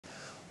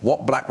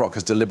What BlackRock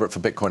has delivered for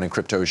Bitcoin and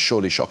crypto is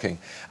surely shocking.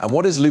 And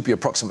what is loopy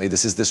approximately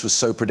this was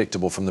so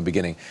predictable from the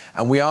beginning.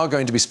 And we are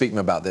going to be speaking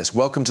about this.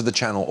 Welcome to the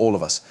channel, all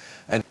of us.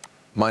 And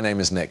my name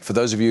is Nick. For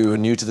those of you who are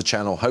new to the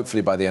channel,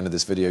 hopefully by the end of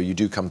this video, you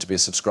do come to be a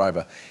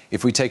subscriber.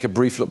 If we take a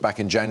brief look back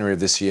in January of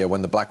this year,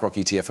 when the BlackRock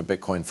ETF for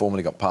Bitcoin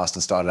formally got passed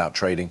and started out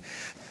trading,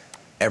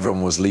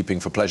 everyone was leaping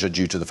for pleasure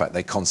due to the fact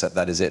they concept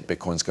that is it,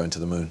 Bitcoin's going to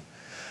the moon.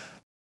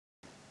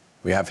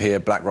 We have here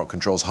BlackRock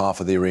controls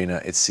half of the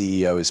arena. Its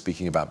CEO is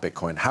speaking about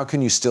Bitcoin. How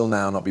can you still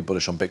now not be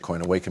bullish on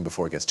Bitcoin? Awaken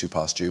before it gets too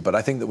past due. But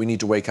I think that we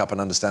need to wake up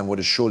and understand what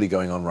is surely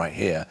going on right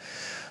here.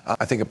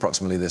 I think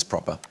approximately this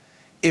proper.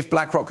 If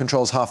BlackRock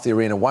controls half the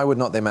arena, why would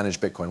not they manage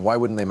Bitcoin? Why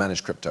wouldn't they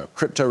manage crypto?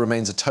 Crypto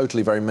remains a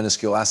totally very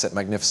minuscule asset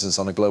magnificence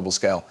on a global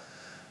scale.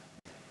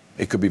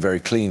 It could be very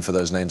clean for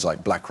those names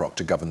like BlackRock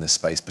to govern this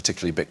space,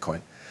 particularly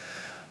Bitcoin.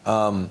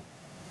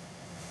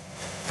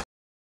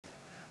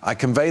 I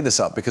convey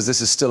this up because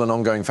this is still an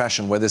ongoing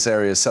fashion where this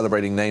area is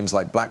celebrating names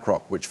like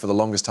BlackRock, which for the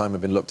longest time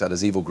have been looked at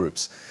as evil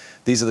groups.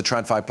 These are the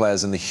TradFi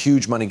players and the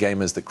huge money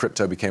gamers that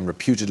crypto became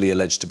reputedly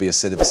alleged to be a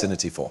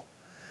vicinity for.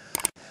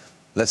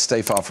 Let's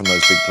stay far from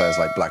those big players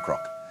like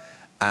BlackRock.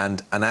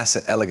 And an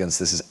asset elegance,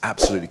 this has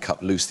absolutely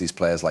cut loose these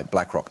players like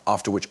BlackRock,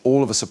 after which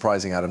all of a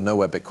surprising out of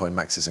nowhere Bitcoin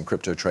maxis and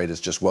crypto traders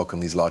just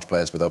welcome these large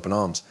players with open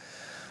arms.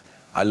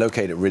 I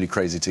locate it really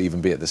crazy to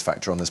even be at this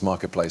factor on this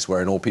marketplace,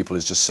 wherein all people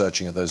is just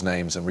searching at those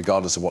names, and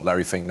regardless of what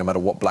larsson, no matter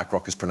what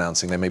BlackRock is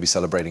pronouncing, they may be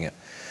celebrating it.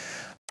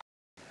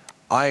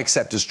 I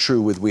accept as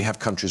true with we have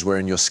countries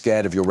wherein you're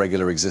scared of your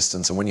regular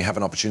existence, and when you have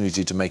an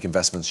opportunity to make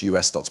investments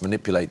US stocks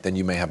manipulate, then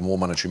you may have more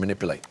monetary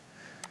manipulate.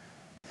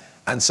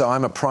 And so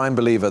I'm a prime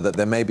believer that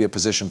there may be a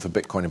position for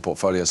Bitcoin in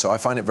portfolio, so I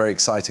find it very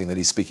exciting that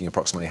he's speaking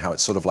approximately how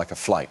it's sort of like a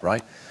flight,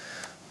 right?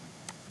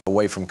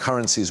 Away from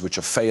currencies which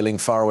are failing,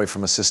 far away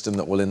from a system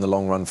that will in the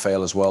long run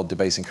fail as well,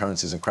 debasing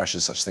currencies and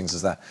crashes, such things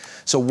as that.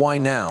 So why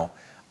now?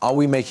 Are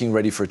we making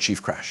ready for a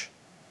chief crash?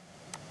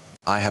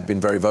 I have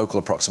been very vocal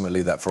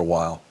approximately that for a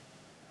while.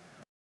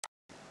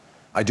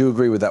 I do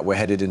agree with that we're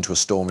headed into a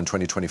storm in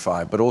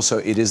 2025, but also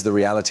it is the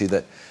reality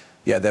that,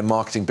 yeah, they're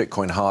marketing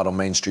Bitcoin hard on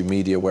mainstream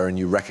media wherein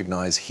you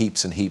recognize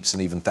heaps and heaps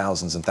and even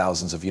thousands and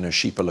thousands of,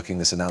 sheep are looking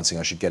this announcing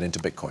I should get into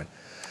Bitcoin.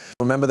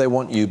 Remember, they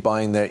want you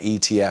buying their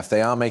ETF.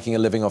 They are making a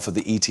living off of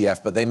the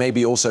ETF, but they may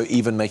be also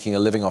even making a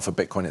living off of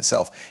Bitcoin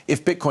itself.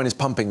 If Bitcoin is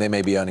pumping, they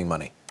may be earning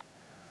money.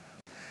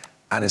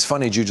 And it's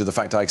funny due to the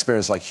fact I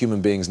experience like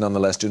human beings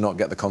nonetheless do not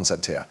get the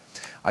concept here.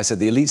 I said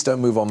the elites don't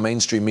move on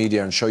mainstream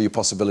media and show you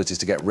possibilities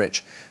to get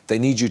rich. They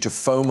need you to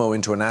FOMO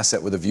into an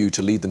asset with a view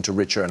to lead them to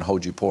richer and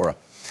hold you poorer,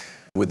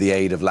 with the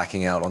aid of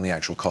lacking out on the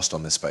actual cost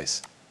on this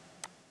space.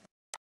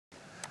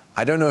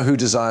 I don't know who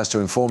desires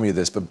to inform you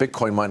this, but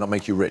Bitcoin might not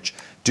make you rich.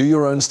 Do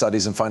your own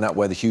studies and find out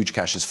where the huge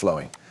cash is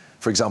flowing.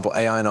 For example,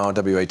 AI and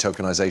RWA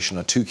tokenization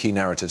are two key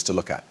narratives to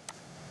look at.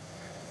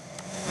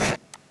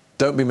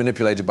 Don't be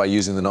manipulated by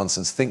using the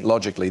nonsense. Think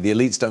logically. The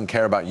elites don't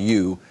care about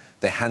you.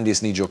 They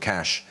handiest need your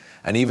cash.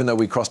 And even though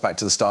we cross back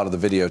to the start of the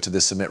video to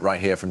this submit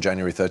right here from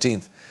January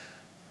 13th,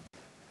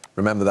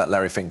 remember that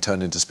Larry Fink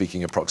turned into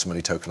speaking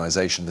approximately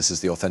tokenization. This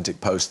is the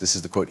authentic post. This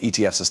is the quote,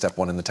 ETFs are step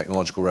one in the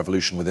technological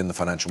revolution within the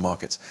financial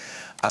markets.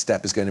 A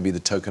step is going to be the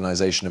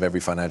tokenization of every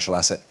financial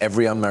asset.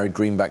 Every unmarried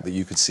greenback that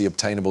you could see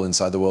obtainable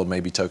inside the world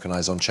may be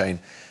tokenized on chain,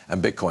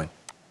 and Bitcoin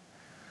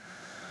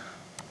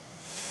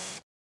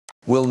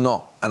will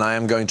not. And I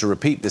am going to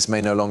repeat, this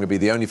may no longer be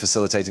the only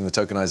facilitating the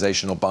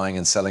tokenization or buying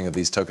and selling of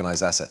these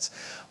tokenized assets.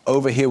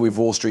 Over here,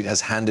 Wall Street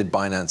has handed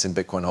Binance in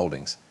Bitcoin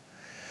holdings.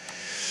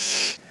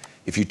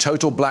 If you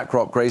total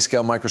BlackRock,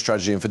 Grayscale,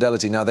 MicroStrategy, and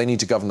Fidelity, now they need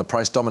to govern the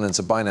price dominance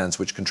of Binance,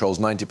 which controls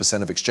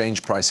 90% of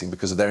exchange pricing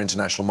because of their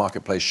international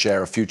marketplace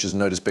share of futures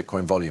noticed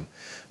Bitcoin volume.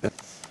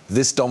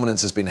 This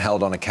dominance has been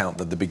held on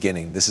account at the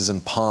beginning. This is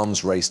in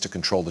Palm's race to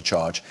control the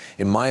charge.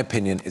 In my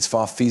opinion, it's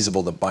far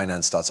feasible that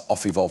Binance starts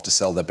off-evolve to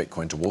sell their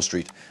Bitcoin to Wall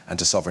Street and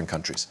to sovereign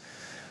countries.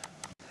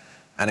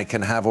 And it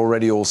can have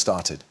already all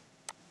started.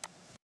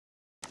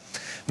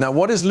 Now,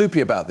 what is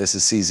loopy about this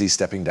is CZ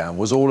stepping down.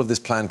 Was all of this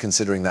plan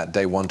considering that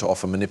day one to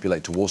offer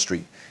manipulate to Wall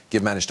Street,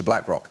 give manage to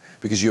BlackRock?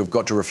 Because you have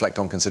got to reflect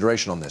on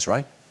consideration on this,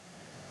 right?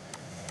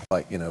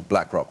 Like,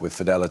 BlackRock with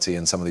Fidelity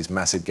and some of these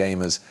massive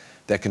gamers,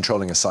 they're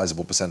controlling a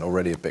sizable percent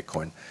already of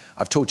Bitcoin.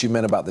 I've talked to you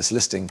men about this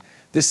listing.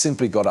 This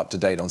simply got up to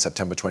date on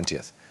September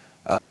 20th.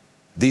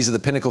 These are the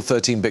pinnacle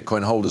 13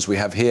 Bitcoin holders we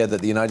have here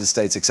that the United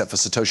States, except for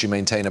Satoshi,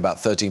 maintain about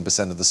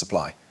 13% of the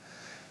supply.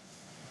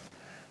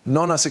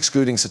 Non-us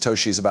excluding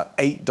Satoshi is about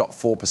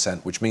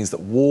 8.4%, which means that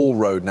Wall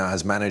Road now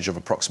has managed of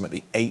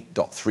approximately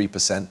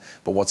 8.3%.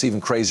 But what's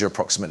even crazier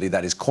approximately,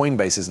 that is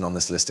Coinbase isn't on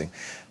this listing.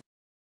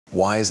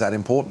 Why is that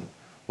important?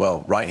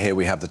 Well, right here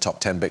we have the top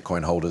 10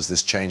 Bitcoin holders.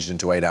 This changed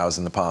into 8 hours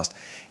in the past.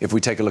 If we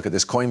take a look at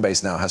this,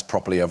 Coinbase now has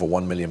properly over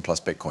 1 million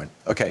plus Bitcoin.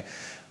 Okay,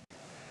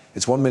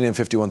 it's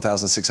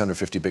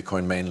 1,051,650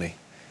 Bitcoin mainly.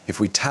 If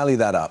we tally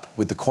that up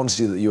with the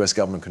quantity that the US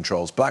government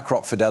controls,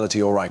 BlackRock,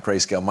 Fidelity, all right,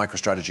 Grayscale,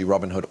 MicroStrategy,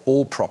 Robinhood,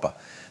 all proper.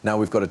 Now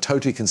we've got a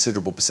totally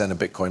considerable percent of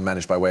Bitcoin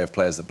managed by way of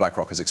players that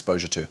BlackRock has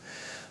exposure to.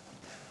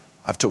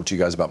 I've talked to you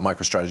guys about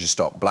MicroStrategy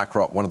stock,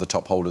 BlackRock, one of the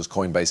top holders,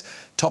 Coinbase.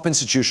 Top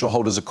institutional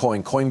holders of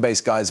coin,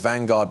 Coinbase guys,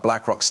 Vanguard,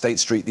 BlackRock, State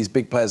Street. These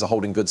big players are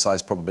holding good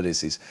sized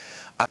probabilities.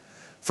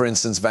 For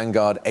instance,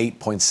 Vanguard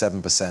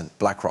 8.7%,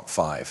 BlackRock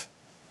 5%.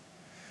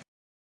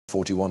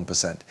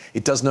 41%.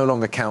 It does no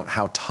longer count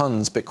how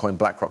tons Bitcoin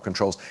BlackRock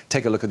controls.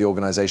 Take a look at the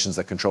organizations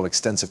that control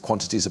extensive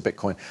quantities of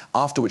Bitcoin,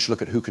 after which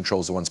look at who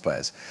controls the one's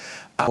players.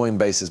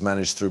 Coinbase is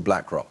managed through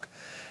BlackRock.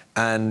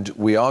 And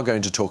we are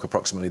going to talk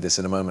approximately this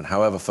in a moment.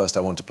 However, first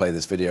I want to play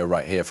this video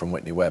right here from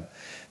Whitney Webb.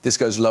 This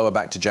goes lower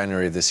back to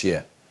January of this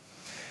year.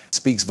 It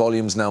speaks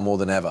volumes now more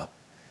than ever.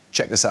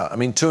 Check this out. I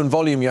mean, in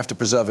volume, you have to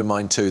preserve in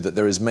mind too that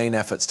there is main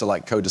efforts to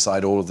like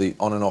co-decide all of the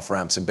on and off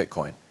ramps in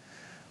Bitcoin.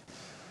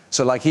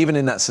 So like even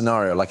in that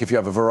scenario, like if you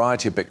have a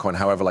variety of Bitcoin,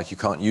 however, like you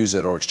can't use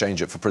it or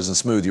exchange it for Prison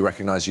Smooth, you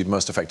recognize you'd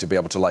most effectively be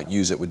able to like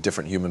use it with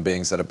different human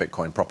beings that are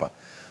Bitcoin proper.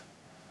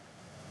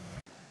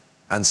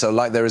 And so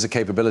like there is a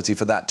capability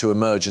for that to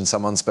emerge in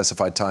some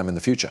unspecified time in the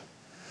future.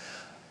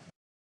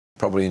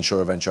 Probably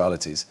ensure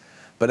eventualities.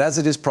 But as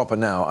it is proper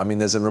now, I mean,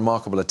 there's a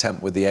remarkable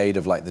attempt with the aid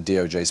of like the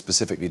DOJ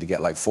specifically to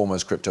get like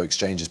foremost crypto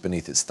exchanges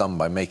beneath its thumb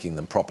by making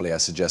them properly. I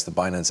suggest the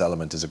Binance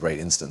element is a great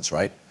instance,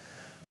 right?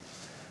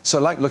 So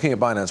like looking at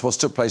Binance, what's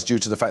took place due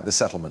to the fact the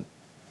settlement?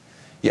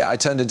 Yeah, I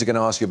turned into going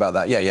to ask you about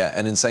that. Yeah,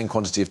 an insane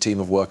quantity of team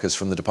of workers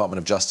from the Department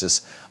of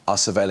Justice are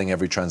surveilling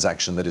every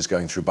transaction that is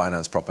going through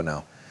Binance proper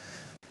now.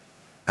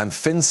 And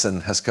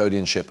FinCEN has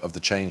custodianship of the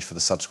change for the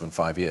subsequent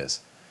 5 years.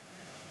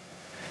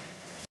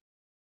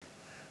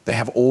 They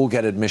have all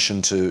get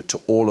admission to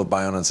all of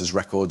Binance's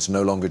records,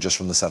 no longer just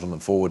from the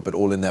settlement forward, but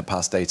all in their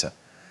past data.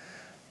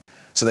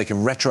 So they can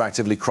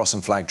retroactively cross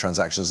and flag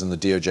transactions, and the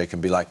DOJ can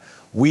be like,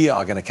 we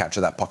are going to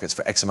capture that pockets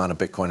for X amount of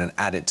Bitcoin and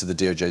add it to the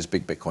DOJ's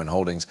big Bitcoin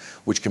holdings,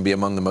 which can be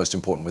among the most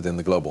important within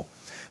the global,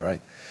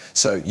 right?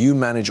 So you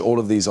manage all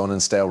of these on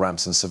and stale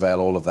ramps and surveil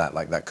all of that,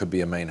 like that could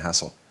be a main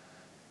hassle.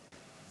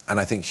 And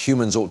I think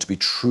humans ought to be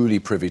truly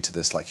privy to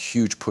this like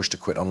huge push to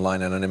quit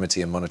online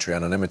anonymity and monetary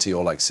anonymity,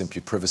 or like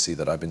simply privacy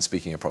that I've been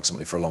speaking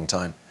approximately for a long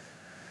time.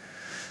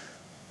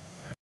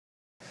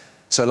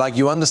 So like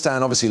you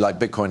understand, obviously like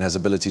Bitcoin has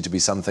ability to be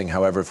something.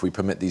 However, if we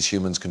permit these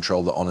humans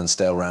control the on and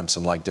stale ramps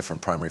and like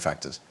different primary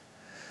factors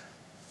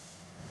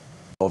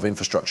of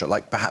infrastructure,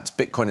 like perhaps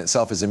Bitcoin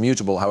itself is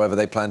immutable. However,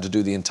 they plan to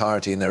do the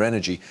entirety in their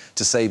energy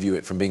to save you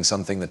it from being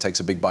something that takes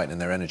a big bite in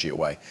their energy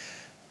away.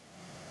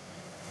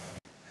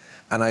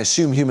 And I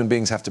assume human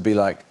beings have to be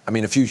like, I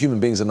mean, a few human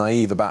beings are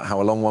naive about how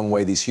a long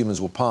way these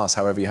humans will pass.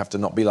 However, you have to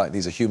not be like,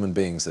 these are human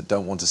beings that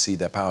don't want to cede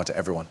their power to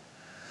everyone.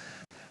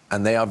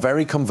 And they are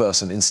very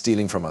conversant in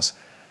stealing from us.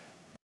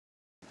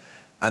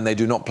 And they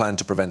do not plan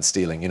to prevent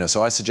stealing, you know.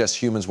 So I suggest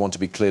humans want to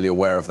be clearly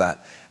aware of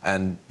that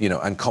and, you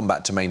know, and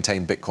combat to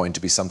maintain Bitcoin to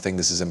be something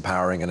this is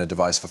empowering and a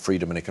device for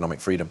freedom and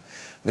economic freedom.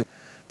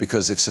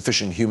 Because if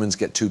sufficient humans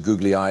get too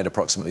googly-eyed,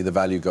 approximately the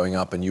value going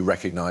up, and you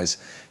recognize,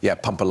 yeah,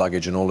 pumper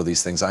luggage and all of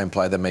these things, I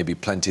imply there may be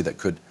plenty that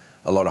could,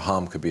 a lot of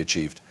harm could be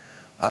achieved.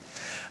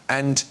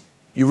 And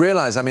you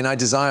realize, I mean, I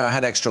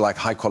had extra like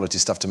high quality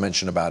stuff to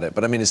mention about it,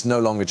 but I mean, it's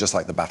no longer just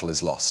like the battle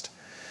is lost.